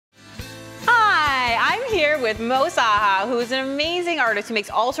here with Mou Saha, who is an amazing artist who makes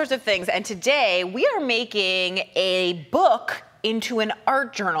all sorts of things. And today we are making a book into an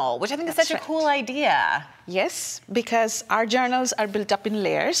art journal, which I think is such a cool idea. Yes, because our journals are built up in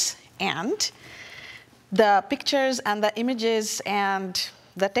layers, and the pictures and the images and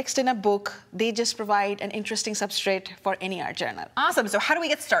the text in a book, they just provide an interesting substrate for any art journal. Awesome. So how do we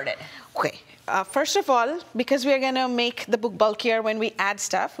get started? Okay. First of all, because we are going to make the book bulkier when we add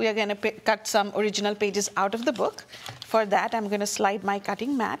stuff, we are going to cut some original pages out of the book. For that, I'm going to slide my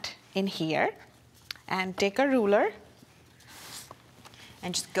cutting mat in here and take a ruler.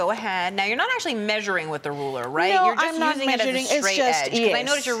 And just go ahead. Now, you're not actually measuring with the ruler, right? No, you're just I'm not using measuring. it as a straight edge. Yes. I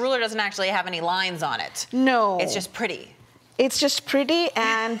noticed your ruler doesn't actually have any lines on it. No. It's just pretty. It's just pretty,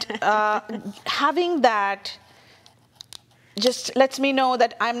 and having that just lets me know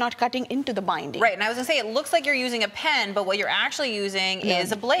that I'm not cutting into the binding. Right, and I was gonna say, it looks like you're using a pen, but what you're actually using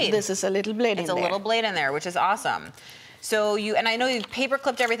is a blade. This is a little blade in there. It's a little blade in there, which is awesome. So and I know you've paper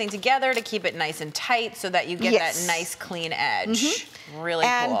clipped everything together to keep it nice and tight so that you get that nice clean edge. Really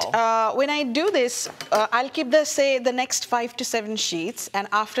cool. And when I do this, I'll keep the next 5 to 7 sheets, and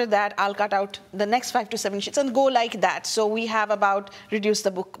after that I'll cut out the next 5 to 7 sheets and go like that. So we have reduced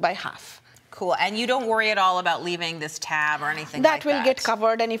the book by half. Cool, and you don't worry at all about leaving this tab or anything like that? That will get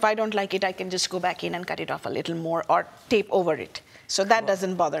covered, and if I don't like it, I can just go back in and cut it off a little more or tape over it. So that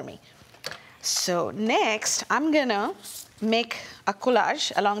doesn't bother me. So next, I'm gonna make a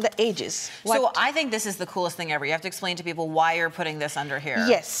collage along the edges. So I think this is the coolest thing ever. You have to explain to people why you're putting this under here.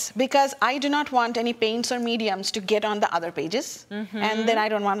 Yes, because I do not want any paints or mediums to get on the other pages, and then I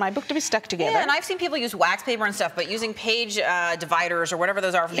don't want my book to be stuck together. Yeah, and I've seen people use wax paper and stuff, but using page dividers or whatever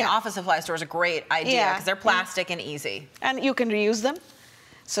those are from the office supply store is a great idea because they're plastic and easy. And you can reuse them.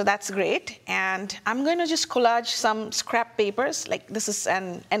 So that's great. And I'm going to just collage some scrap papers, like this is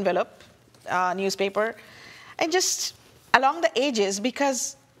an envelope, newspaper, and just along the edges,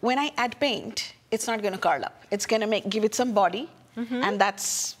 because when I add paint, it's not going to curl up. It's going to give it some body, and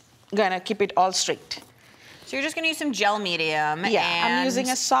that's going to keep it all straight. So you're just going to use some gel medium. Yeah, I'm using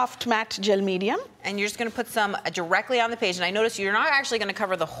a soft matte gel medium. And you're just going to put some directly on the page. And I noticed you're not actually going to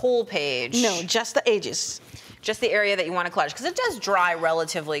cover the whole page. No, just the edges. Just the area that you want to collage, because it does dry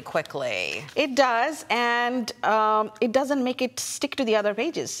relatively quickly. It does, and it doesn't make it stick to the other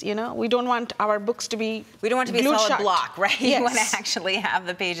pages, you know? We don't want our books to be We don't want it to be a solid block, right? Yes. You want to actually have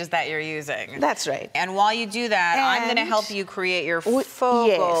the pages that you're using. That's right. And while you do that, I'm going to help you create your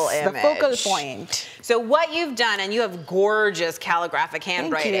focal image. The focal point. So what you've done, and you have gorgeous calligraphic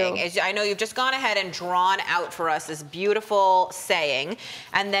handwriting, is I know you've just gone ahead and drawn out for us this beautiful saying,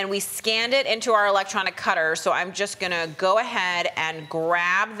 and then we scanned it into our electronic cutter. So I'm just going to go ahead and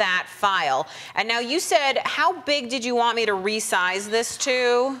grab that file. And now you said, how big did you want me to resize this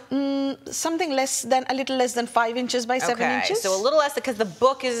to? Something a little less than 5 inches by 7 inches. So a little less, because the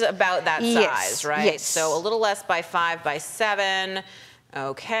book is about that size, right? Yes. So a little less by 5 by 7.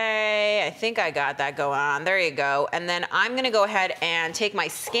 Okay, I think I got that going on. There you go. And then I'm going to go ahead and take my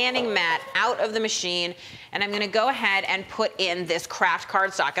scanning mat out of the machine, and I'm going to go ahead and put in this craft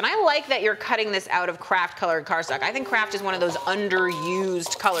cardstock. And I like that you're cutting this out of craft colored cardstock. I think craft is one of those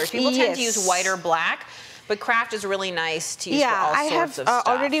underused colors. People tend to use white or black, but craft is really nice to use for all sorts of stuff. I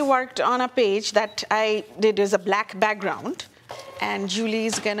have already worked on a page that I did as a black background. And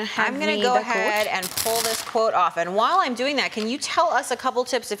Julie's gonna have I'm gonna go ahead and pull this quote off. And while I'm doing that, can you tell us a couple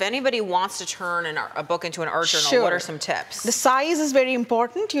tips if anybody wants to turn a book into an art journal? Sure. What are some tips? The size is very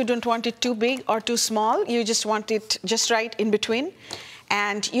important. You don't want it too big or too small. You just want it just right in between.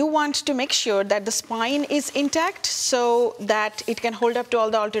 And you want to make sure that the spine is intact so that it can hold up to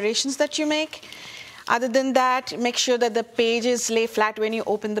all the alterations that you make. Other than that, make sure that the pages lay flat when you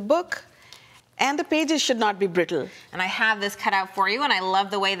open the book. And the pages should not be brittle. And I have this cut out for you, and I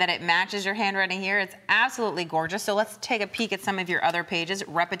love the way that it matches your handwriting here. It's absolutely gorgeous. So let's take a peek at some of your other pages.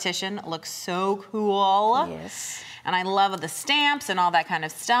 Repetition looks so cool. Yes. And I love the stamps and all that kind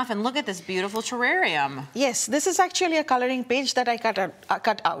of stuff. And look at this beautiful terrarium. Yes, this is actually a coloring page that I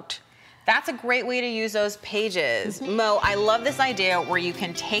cut out. That's a great way to use those pages. Mo, I love this idea where you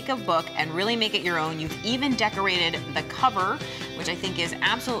can take a book and really make it your own. You've even decorated the cover, which I think is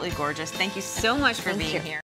absolutely gorgeous. Thank you so much for being here.